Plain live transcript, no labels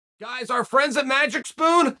Guys, our friends at Magic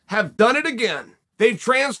Spoon have done it again. They've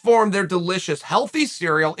transformed their delicious, healthy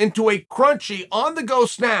cereal into a crunchy, on-the-go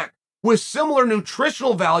snack with similar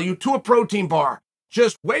nutritional value to a protein bar.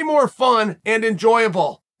 Just way more fun and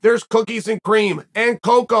enjoyable. There's cookies and cream and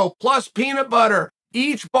cocoa plus peanut butter.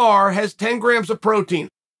 Each bar has 10 grams of protein,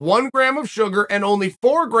 1 gram of sugar, and only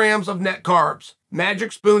 4 grams of net carbs.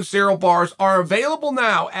 Magic Spoon cereal bars are available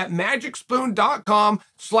now at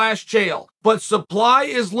magicspoon.com/Chael, but supply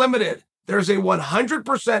is limited. There's a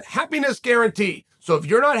 100% happiness guarantee. So if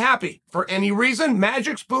you're not happy for any reason,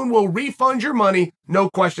 Magic Spoon will refund your money, no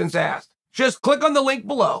questions asked. Just click on the link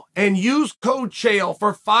below and use code Chael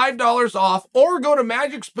for $5 off, or go to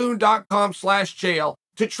magicspoon.com/Chael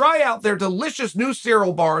to try out their delicious new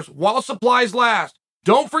cereal bars while supplies last.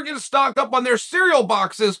 Don't forget to stock up on their cereal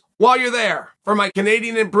boxes while you're there. For my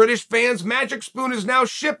Canadian and British fans, Magic Spoon is now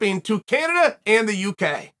shipping to Canada and the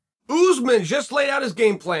UK. Usman just laid out his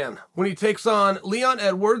game plan when he takes on Leon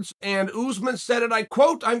Edwards, and Usman said it, I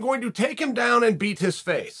quote, "I'm going to take him down and beat his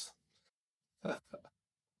face."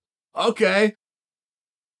 Okay.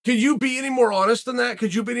 Could you be any more honest than that?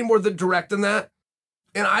 Could you be any more direct than that?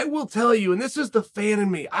 And I will tell you, and this is the fan in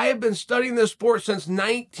me, I have been studying this sport since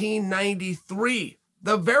 1993.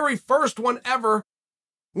 The very first one ever.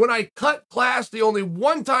 When I cut class, the only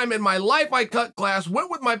one time in my life I cut class, went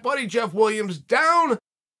with my buddy Jeff Williams down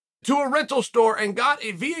to a rental store and got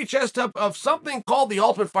a VHS tape of something called the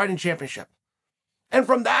Ultimate Fighting Championship. And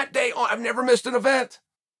from that day on, I've never missed an event.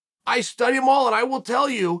 I study them all, and I will tell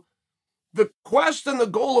you, the quest and the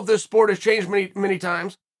goal of this sport has changed many, many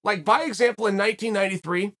times. Like, by example, in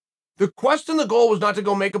 1993, the quest and the goal was not to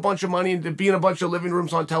go make a bunch of money and to be in a bunch of living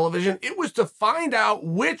rooms on television. It was to find out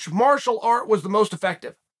which martial art was the most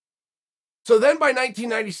effective. So then by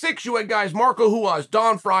 1996, you had guys, Marco Huas,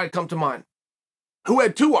 Don Fry come to mind, who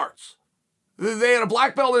had two arts. They had a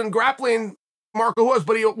black belt in grappling, Marco Huas,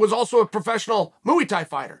 but he was also a professional Muay Thai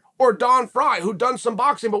fighter. Or Don Fry, who'd done some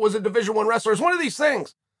boxing but was a Division I wrestler. It's one of these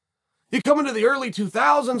things. You come into the early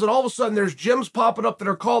 2000s and all of a sudden there's gyms popping up that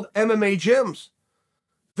are called MMA gyms.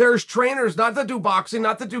 There's trainers not that do boxing,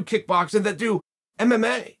 not that do kickboxing, that do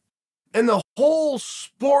MMA. And the whole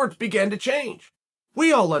sport began to change.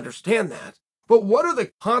 We all understand that. But what are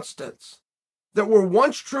the constants that were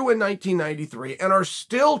once true in 1993 and are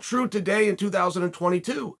still true today in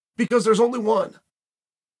 2022? Because there's only one.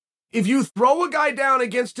 If you throw a guy down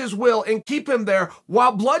against his will and keep him there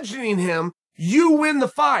while bludgeoning him, you win the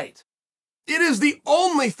fight. It is the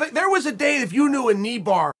only thing. There was a day if you knew a knee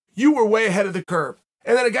bar, you were way ahead of the curve.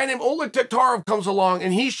 And then a guy named Oleg Taktarov comes along,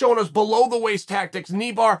 and he's showing us below-the-waist tactics,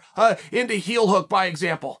 knee bar into heel hook, by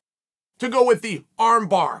example, to go with the arm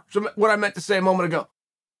bar. So what I meant to say a moment ago.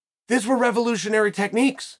 These were revolutionary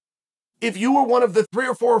techniques. If you were one of the 3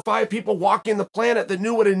 or 4 or 5 people walking the planet that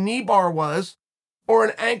knew what a knee bar was, or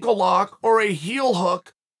an ankle lock, or a heel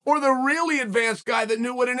hook, or the really advanced guy that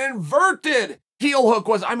knew what an inverted heel hook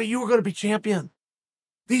was, I mean, you were going to be champion.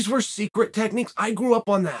 These were secret techniques. I grew up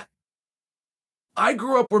on that. I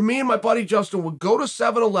grew up where me and my buddy Justin would go to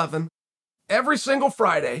 7-Eleven every single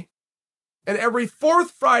Friday, and every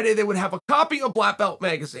 4th Friday they would have a copy of Black Belt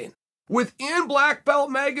Magazine. Within Black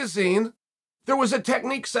Belt Magazine, there was a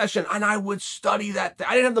technique session, and I would study that.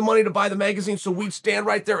 I didn't have the money to buy the magazine, so we'd stand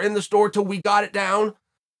right there in the store till we got it down,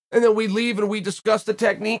 and then we'd leave and we'd discuss the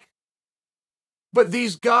technique. But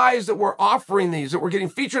these guys that were offering these, that were getting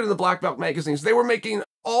featured in the Black Belt magazines, they were making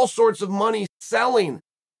all sorts of money selling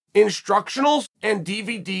instructionals and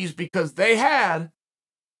DVDs because they had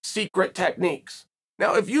secret techniques.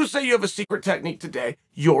 Now, if you say you have a secret technique today,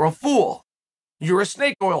 you're a fool. You're a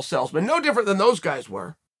snake oil salesman, no different than those guys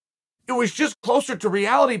were. It was just closer to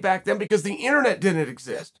reality back then because the internet didn't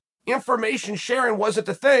exist. Information sharing wasn't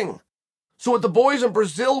a thing. So what the boys in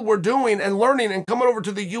Brazil were doing and learning and coming over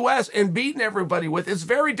to the US and beating everybody with is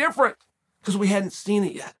very different because we hadn't seen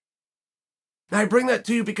it yet. Now, I bring that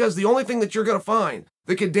to you because the only thing that you're going to find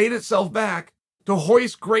that can date itself back to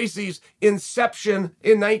Royce Gracie's inception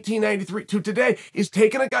in 1993 to today is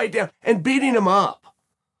taking a guy down and beating him up.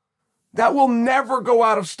 That will never go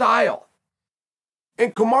out of style.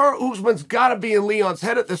 And Kamaru Usman's got to be in Leon's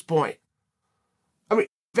head at this point. I mean,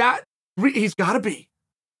 he's got to be.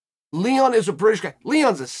 Leon is a British guy.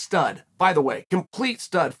 Leon's a stud, by the way. Complete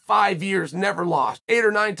stud. 5 years, never lost. 8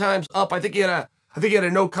 or 9 times up. I think he had a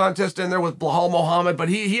no contest in there with Belal Muhammad, but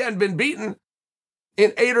he hadn't been beaten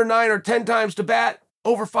in 8 or 9 or 10 times to bat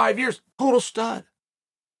over 5 years. Total stud.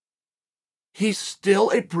 He's still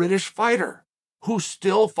a British fighter who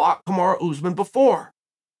still fought Kamaru Usman before,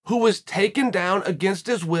 who was taken down against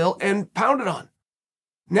his will and pounded on.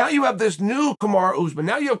 Now you have this new Kamaru Usman.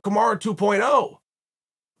 Now you have Kamaru 2.0.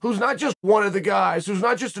 who's not just one of the guys, who's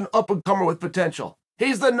not just an up-and-comer with potential.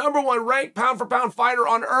 He's the #1 ranked pound-for-pound fighter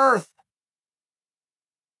on earth.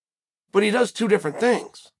 But he does two different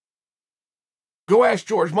things. Go ask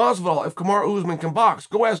George Masvidal if Kamaru Usman can box.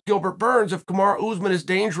 Go ask Gilbert Burns if Kamaru Usman is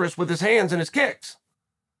dangerous with his hands and his kicks.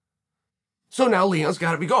 So now Leon's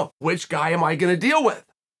got to be going. Which guy am I going to deal with?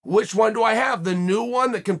 Which one do I have? The new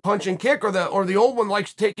one that can punch and kick, or the old one likes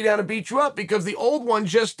to take you down and beat you up? Because the old one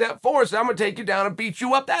just stepped forward, so I'm going to take you down and beat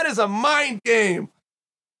you up. That is a mind game.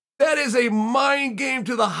 That is a mind game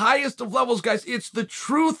to the highest of levels, guys. It's the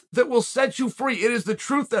truth that will set you free. It is the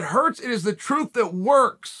truth that hurts. It is the truth that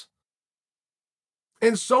works.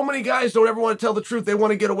 And so many guys don't ever want to tell the truth. They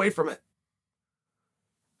want to get away from it.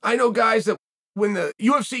 I know guys that when the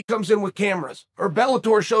UFC comes in with cameras, or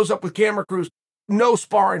Bellator shows up with camera crews, no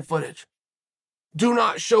sparring footage. Do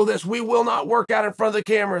not show this. We will not work out in front of the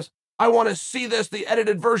cameras. I want to see this, the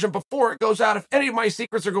edited version, before it goes out. If any of my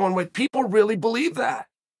secrets are going with, people really believe that.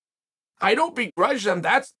 I don't begrudge them.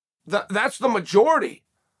 That's the majority.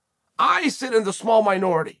 I sit in the small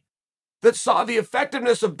minority that saw the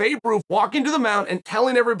effectiveness of Babe Ruth walking to the mound and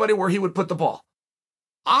telling everybody where he would put the ball.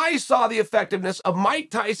 I saw the effectiveness of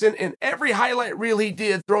Mike Tyson in every highlight reel he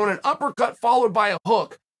did, throwing an uppercut followed by a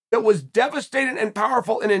hook that was devastating and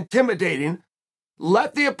powerful and intimidating.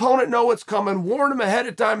 Let the opponent know what's coming, warn him ahead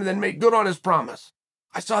of time, and then make good on his promise.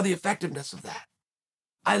 I saw the effectiveness of that.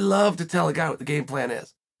 I love to tell a guy what the game plan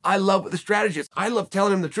is. I love what the strategy is. I love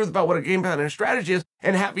telling him the truth about what a game plan and a strategy is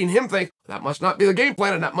and having him think, that must not be the game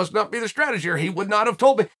plan and that must not be the strategy, or he would not have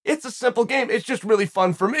told me. It's a simple game. It's just really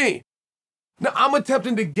fun for me. Now, I'm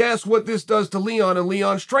attempting to guess what this does to Leon and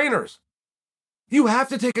Leon's trainers. You have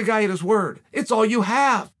to take a guy at his word. It's all you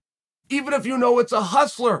have. Even if you know it's a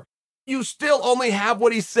hustler, you still only have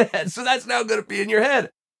what he said. So that's now going to be in your head.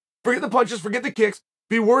 Forget the punches, forget the kicks.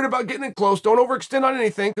 Be worried about getting in close. Don't overextend on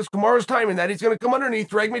anything, because Kamaru's timing that. He's going to come underneath,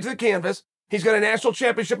 drag me to the canvas. He's got a national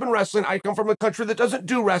championship in wrestling. I come from a country that doesn't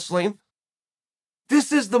do wrestling.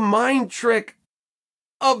 This is the mind trick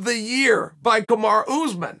of the year by Kamaru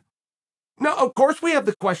Usman. Now, of course, we have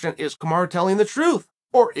the question, is Kamaru telling the truth?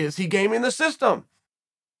 Or is he gaming the system?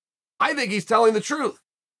 I think he's telling the truth.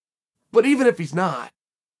 But even if he's not,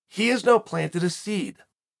 he has now planted a seed.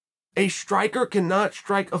 A striker cannot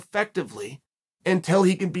strike effectively until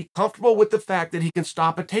he can be comfortable with the fact that he can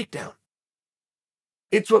stop a takedown.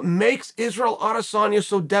 It's what makes Israel Adesanya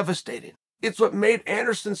so devastating. It's what made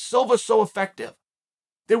Anderson Silva so effective.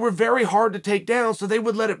 They were very hard to take down, so they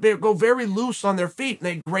would let it go very loose on their feet, and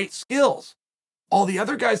they had great skills. All the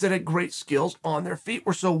other guys that had great skills on their feet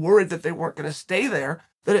were so worried that they weren't going to stay there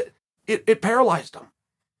that it paralyzed them.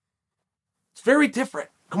 It's very different.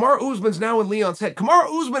 Kamaru Usman's now in Leon's head.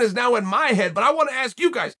 Kamaru Usman is now in my head, but I want to ask you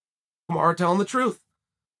guys, Kamaru telling the truth?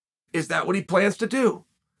 Is that what he plans to do?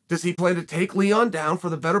 Does he plan to take Leon down for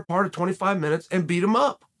the better part of 25 minutes and beat him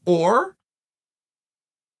up? Or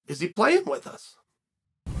is he playing with us?